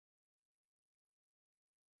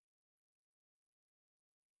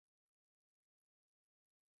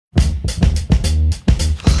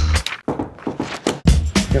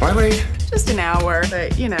Why late? Just an hour,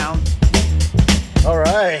 but you know. All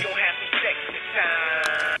right.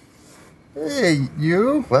 Hey,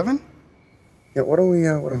 you? 11? Yeah, what do we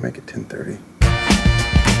make it 10:30?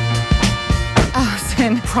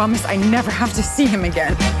 Allison, promise I never have to see him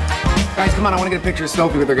again. Guys, come on, I want to get a picture of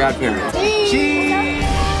Sophie with her godparents.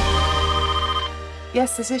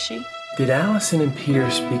 Yes, this is she. Did Allison and Peter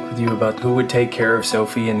speak with you about who would take care of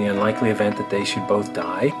Sophie in the unlikely event that they should both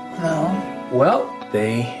die? No. Well,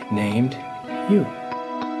 they named you.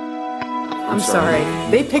 I'm sorry.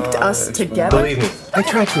 They picked us together. Believe me, I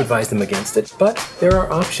tried to advise them against it, but there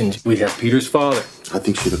are options. We have Peter's father. I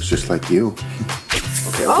think she looks just like you.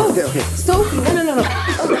 Okay. Sophie, no.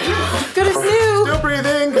 Good as new. Still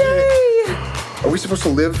breathing. Yay! Are we supposed to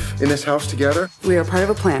live in this house together? We are part of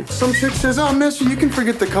a plan. Some chick says, oh, mister, you can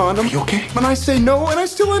forget the condom. You okay? And I say no, and I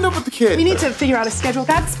still end up with the kid. We need to figure out a schedule.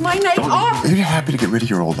 That's my night off. You're happy to get rid of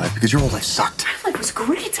your old life because your old life sucked. My life was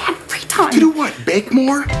great. I had free time. To do what? Bake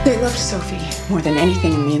more? They loved Sophie more than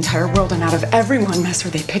anything in the entire world, and out of everyone, Messer,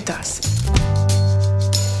 they picked us.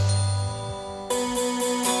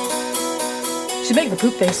 She's making the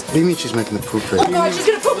poop face. What do you mean she's making the poop face? Oh God, she's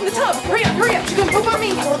gonna poop in the tub. Hurry up. She's gonna poop on me.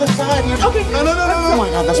 Go to the side. Okay. No. Oh my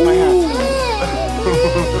God, that's my hat.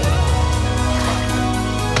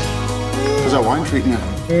 How's that wine treating you?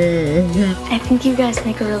 I think you guys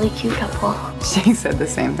make a really cute couple. She said the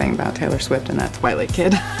same thing about Taylor Swift and that Twilight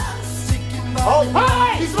kid. Oh,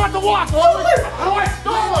 hi! He's about to walk! How do I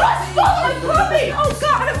stole her? Puppy! Oh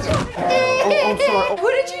God! I'm sorry.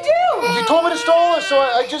 What did you do? You told me to stole her, so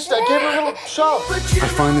I gave her a little shove. I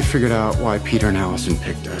finally figured out why Peter and Allison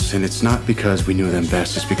picked us, and it's not because we knew them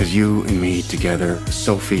best. It's because you and me together,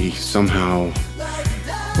 Sophie, somehow,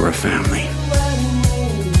 we're a family.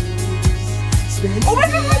 Oh my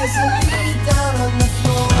God! What is that?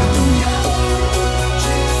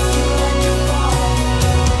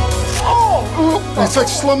 It's like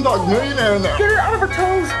Slumdog Millionaire in there. Get her out of her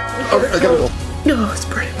toes. Okay, I gotta go. No, it's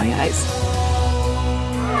burning my eyes.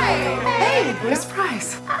 Hey, what a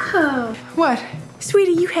surprise. Oh. What?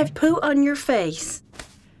 Sweetie, you have poo on your face.